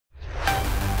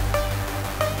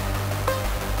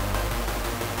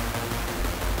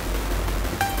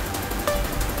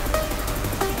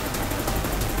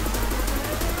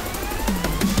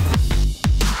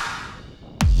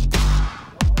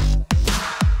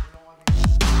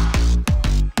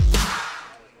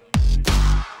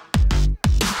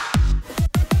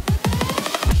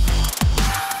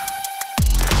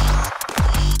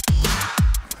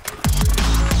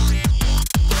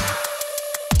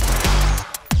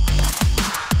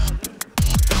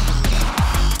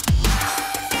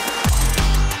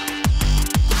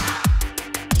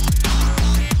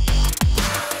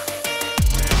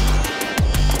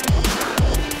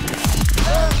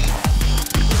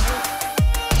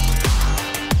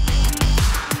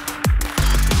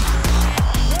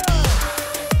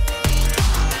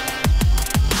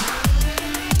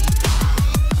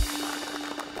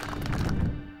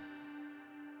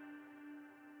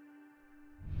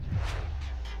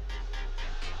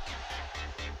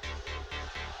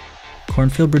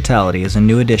Cornfield Brutality is a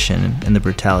new addition in the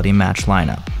Brutality match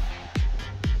lineup.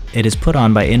 It is put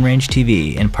on by InRange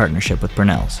TV in partnership with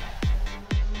Brunel's.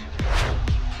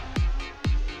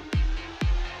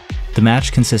 The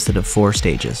match consisted of 4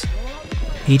 stages.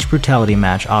 Each Brutality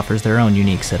match offers their own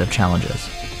unique set of challenges,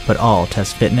 but all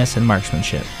test fitness and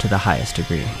marksmanship to the highest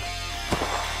degree.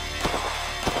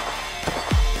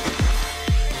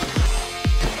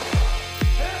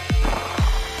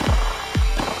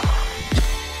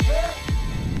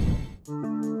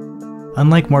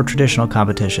 Unlike more traditional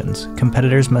competitions,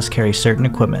 competitors must carry certain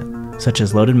equipment, such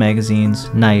as loaded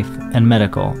magazines, knife, and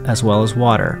medical, as well as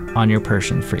water, on your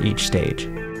person for each stage.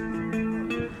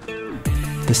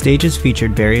 The stages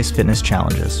featured various fitness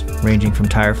challenges, ranging from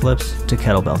tire flips to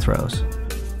kettlebell throws.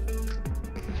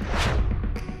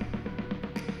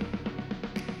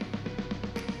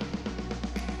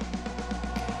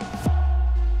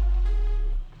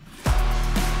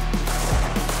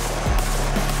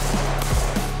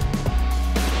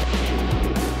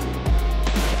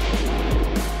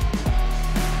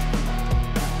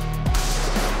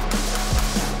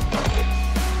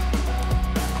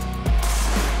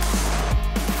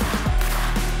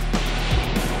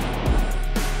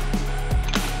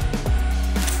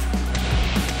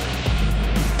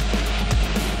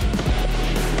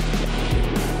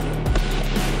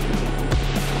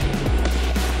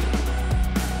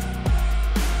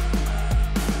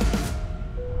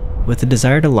 With the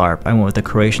desire to LARP, I went with the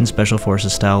Croatian Special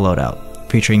Forces style loadout,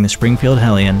 featuring the Springfield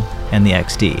Hellion and the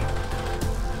XD.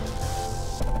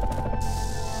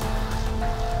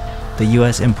 The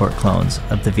US import clones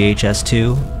of the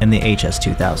VHS-2 and the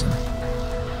HS-2000.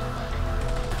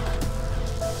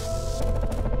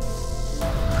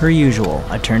 Per usual,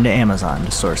 I turned to Amazon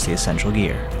to source the essential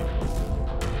gear.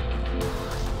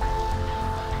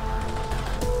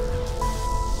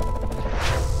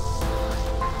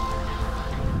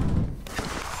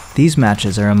 These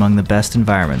matches are among the best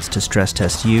environments to stress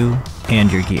test you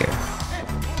and your gear.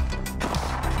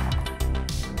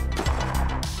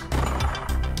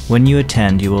 When you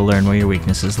attend, you will learn where your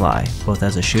weaknesses lie, both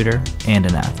as a shooter and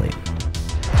an athlete.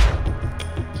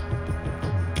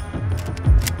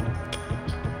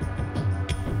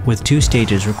 With 2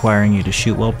 stages requiring you to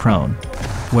shoot while prone,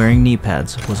 wearing knee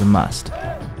pads was a must.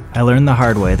 I learned the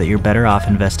hard way that you're better off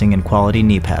investing in quality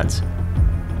knee pads,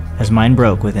 as mine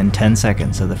broke within 10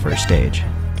 seconds of the first stage.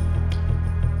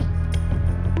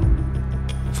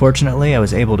 Fortunately, I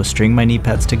was able to string my knee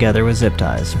pads together with zip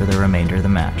ties for the remainder of the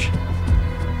match.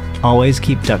 Always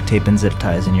keep duct tape and zip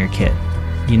ties in your kit.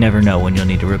 You never know when you'll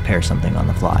need to repair something on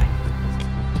the fly.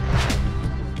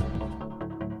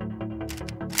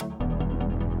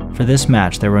 For this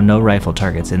match, there were no rifle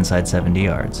targets inside 70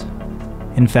 yards.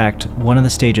 In fact, one of the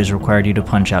stages required you to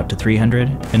punch out to 300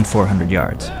 and 400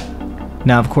 yards.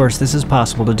 Now, of course, this is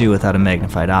possible to do without a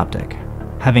magnified optic.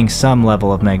 Having some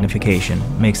level of magnification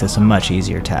makes this a much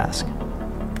easier task.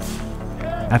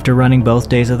 After running both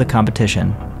days of the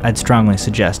competition, I'd strongly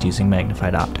suggest using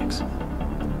magnified optics.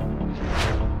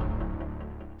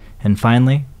 And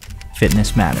finally,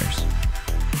 fitness matters.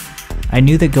 I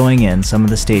knew that going in, some of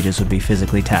the stages would be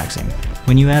physically taxing.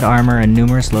 When you add armor and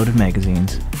numerous loaded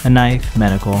magazines, a knife,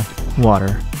 medical,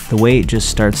 water, the weight just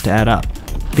starts to add up.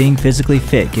 Being physically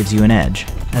fit gives you an edge,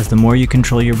 as the more you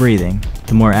control your breathing,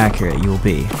 the more accurate you will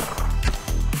be.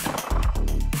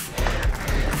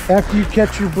 After you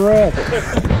catch your breath,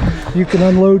 you can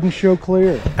unload and show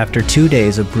clear. After 2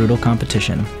 days of brutal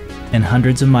competition and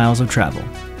hundreds of miles of travel,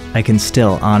 I can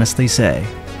still honestly say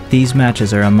these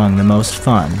matches are among the most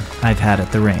fun I've had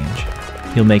at the range.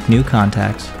 You'll make new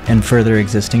contacts and further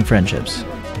existing friendships.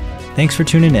 Thanks for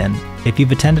tuning in. If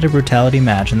you've attended a Brutality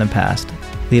match in the past,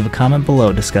 leave a comment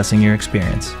below discussing your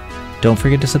experience. Don't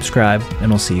forget to subscribe, and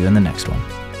we'll see you in the next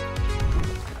one.